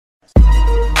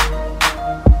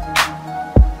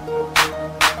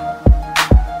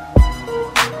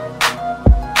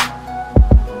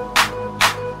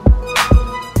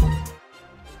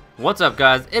What's up,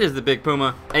 guys? It is the Big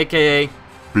Puma, aka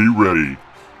Be Ready.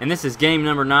 And this is game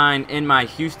number 9 in my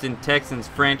Houston Texans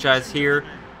franchise here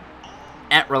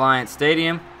at Reliant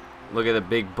Stadium. Look at the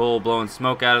big bull blowing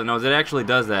smoke out of the nose. It actually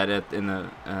does that in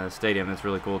the stadium. That's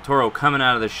really cool. Toro coming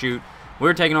out of the chute.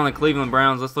 We're taking on the Cleveland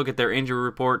Browns. Let's look at their injury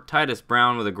report. Titus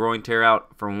Brown with a groin tear out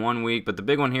for 1 week. But the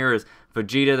big one here is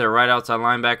Vegeta, their right outside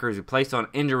linebacker, who's placed on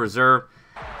injured reserve.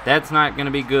 That's not going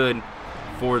to be good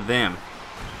for them.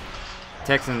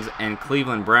 Texans and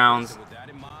Cleveland Browns.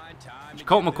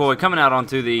 Colt McCoy coming out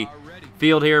onto the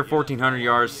field here. 1,400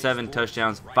 yards, 7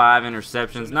 touchdowns, 5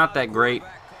 interceptions. Not that great.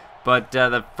 But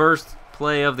the first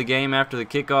play of the game after the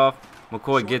kickoff,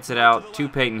 McCoy gets it out to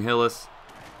Peyton Hillis.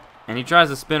 And he tries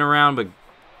to spin around but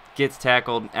gets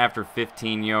tackled after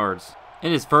 15 yards.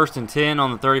 It is 1st and 10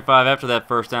 on the 35 after that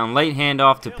first down. Late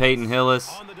handoff to Peyton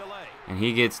Hillis. And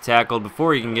he gets tackled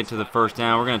before he can get to the first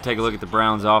down. We're going to take a look at the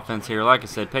Browns offense here. Like I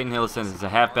said, Peyton Hillis is a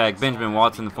halfback. Benjamin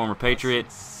Watson, the former Patriot.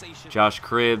 Josh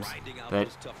Cribbs, that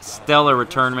stellar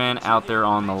return man out there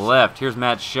on the left. Here's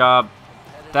Matt Schaub.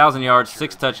 1,000 yards,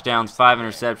 6 touchdowns, 5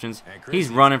 interceptions. He's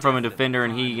running from a defender,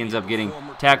 and he ends up getting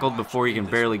tackled before he can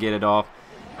barely get it off.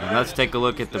 And let's take a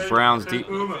look at the Browns.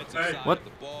 What?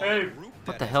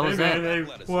 What the hell is that?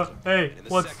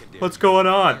 What's going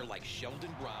on?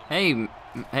 Hey,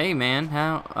 man.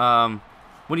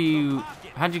 How'd you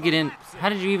get in? How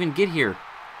did you even get here,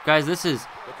 guys? This is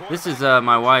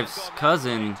my wife's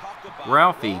cousin,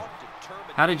 Ralphie.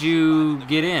 How did you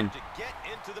get in?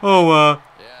 Oh,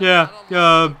 yeah,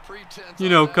 you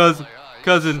know, cousin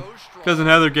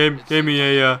Heather gave me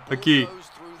a key.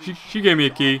 She gave me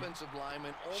a key.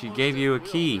 She gave you a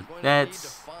key.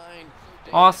 That's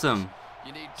awesome.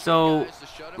 So,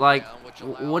 like,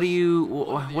 what are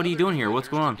you doing here? What's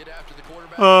going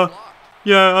on?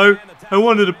 Yeah, I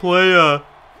wanted to play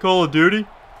Call of Duty.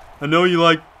 I know you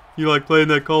like playing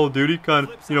that Call of Duty, kind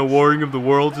of, you know, Warring of the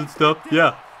Worlds and stuff.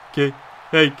 Yeah. Okay.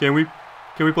 Hey, can we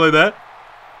play that?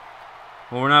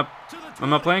 Well, I'm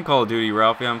not playing Call of Duty,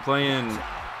 Ralphie. I'm playing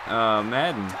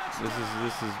Madden.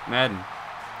 This is Madden.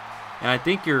 And I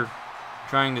think you're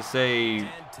trying to say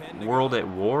World at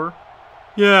War?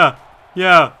 Yeah.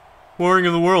 Warring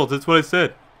of the Worlds. That's what I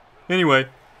said. Anyway,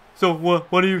 so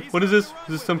what is this? Is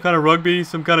this some kind of rugby,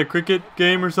 some kind of cricket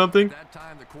game or something?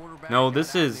 No,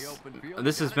 this is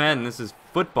Madden. This is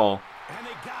football.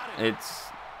 It's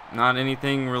not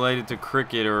anything related to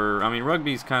cricket or, I mean,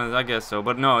 rugby's kind of, I guess so,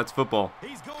 but no, it's football.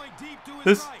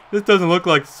 This doesn't look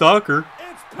like soccer.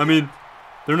 I mean,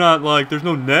 they're not like, there's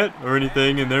no net or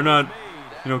anything, and they're not,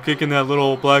 you know, kicking that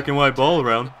little black and white ball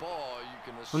around.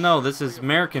 Well, no, this is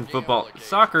American football.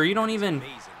 Soccer, you're not even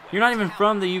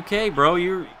from the UK, bro.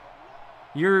 You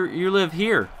live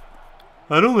here.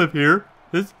 I don't live here.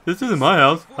 This isn't my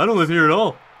house. I don't live here at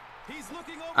all.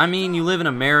 I mean, you live in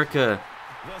America,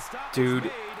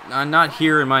 dude. Not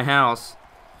here in my house.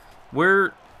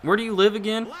 Where do you live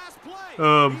again?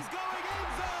 What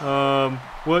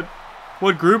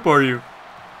group are you?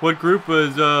 What group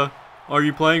are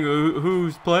you playing?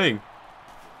 Who's playing?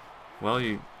 Well,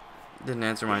 you didn't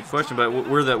answer my question, but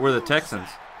we're the Texans.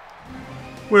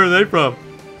 Where are they from?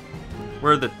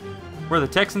 Where are the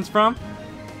Texans from?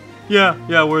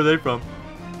 Yeah, where are they from?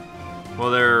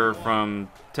 Well, they're from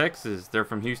Texas. They're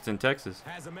from Houston, Texas.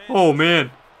 Oh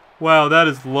man. Wow, that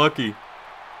is lucky.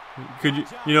 Could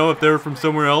you know, if they were from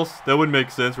somewhere else, that would make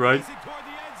sense, right?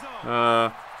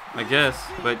 I guess.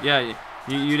 But yeah,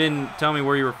 you didn't tell me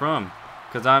where you were from,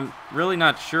 because I'm really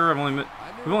not sure. We've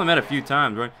only met a few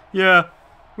times, right? Yeah,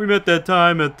 we met that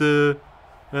time at the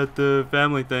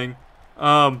family thing.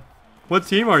 What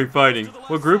team are you fighting?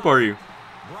 What group are you?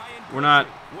 We're not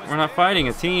fighting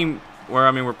a team.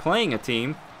 We're playing a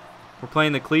team. We're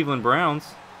playing the Cleveland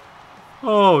Browns.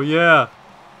 Oh yeah,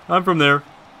 I'm from there.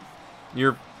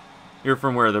 You're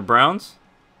from where? The Browns?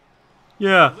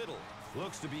 Yeah.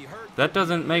 That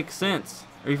doesn't make sense.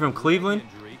 Are you from Cleveland?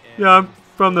 Yeah, I'm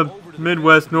from the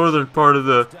Midwest northern part of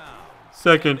the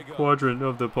second quadrant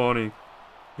of the Pawnee.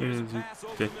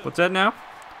 Okay, what's that now?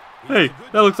 Hey,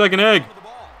 that looks like an egg.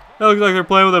 That looks like they're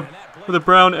playing with a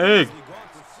brown egg.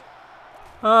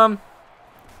 I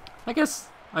guess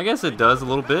it does a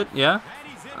little bit, yeah.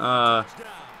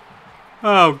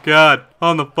 Oh God,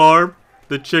 on the farm,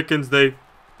 the chickens they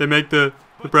make the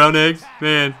brown eggs.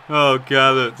 Man, oh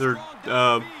God, they're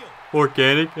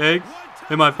organic eggs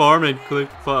in my farm and you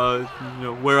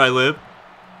know, where I live.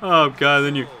 Oh God,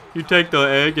 then you take the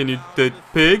egg and you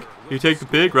take the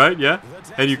pig, right? Yeah,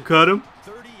 and you cut them,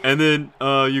 and then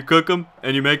you cook them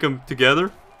and you make them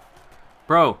together?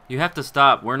 Bro, you have to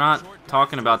stop. We're not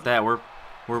talking about that. We're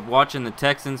watching the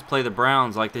Texans play the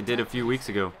Browns like they did a few weeks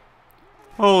ago.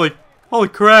 Holy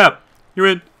crap! You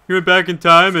went back in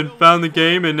time and found the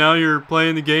game, and now you're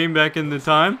playing the game back in the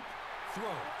time.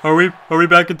 Are we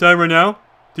back in time right now?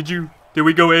 Did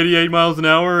we go 88 miles an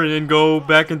hour and then go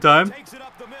back in time?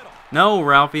 No,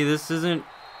 Ralphie, this isn't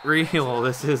real.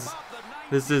 This is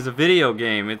a video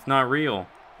game. It's not real.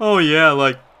 Oh yeah,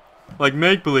 like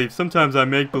make believe. Sometimes I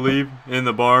make believe in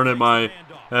the barn at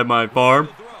my farm,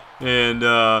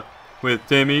 and with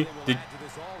Timmy.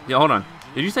 Yeah, hold on.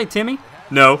 Did you say Timmy?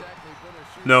 No,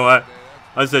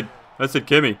 I said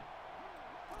Kimmy.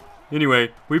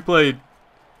 Anyway, we played.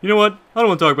 You know what? I don't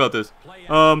want to talk about this.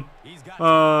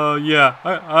 Yeah,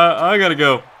 I gotta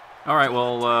go. All right,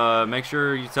 well, make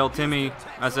sure you tell Timmy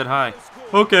I said hi.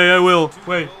 Okay, I will.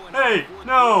 Wait. Hey,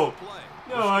 no,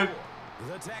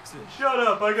 shut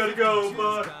up. I gotta go.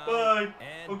 Bye.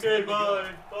 Okay,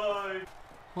 bye.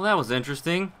 Well, that was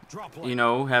interesting. You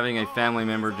know, having a family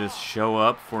member just show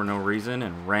up for no reason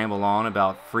and ramble on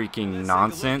about freaking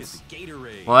nonsense.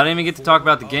 Well, I didn't even get to talk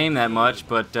about the game that much,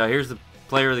 but here's the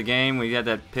player of the game. We had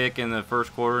that pick in the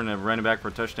first quarter and a running back for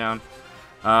a touchdown.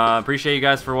 Appreciate you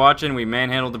guys for watching. We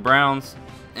manhandled the Browns,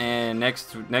 and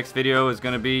next video is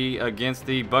going to be against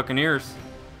the Buccaneers.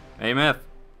 AMF.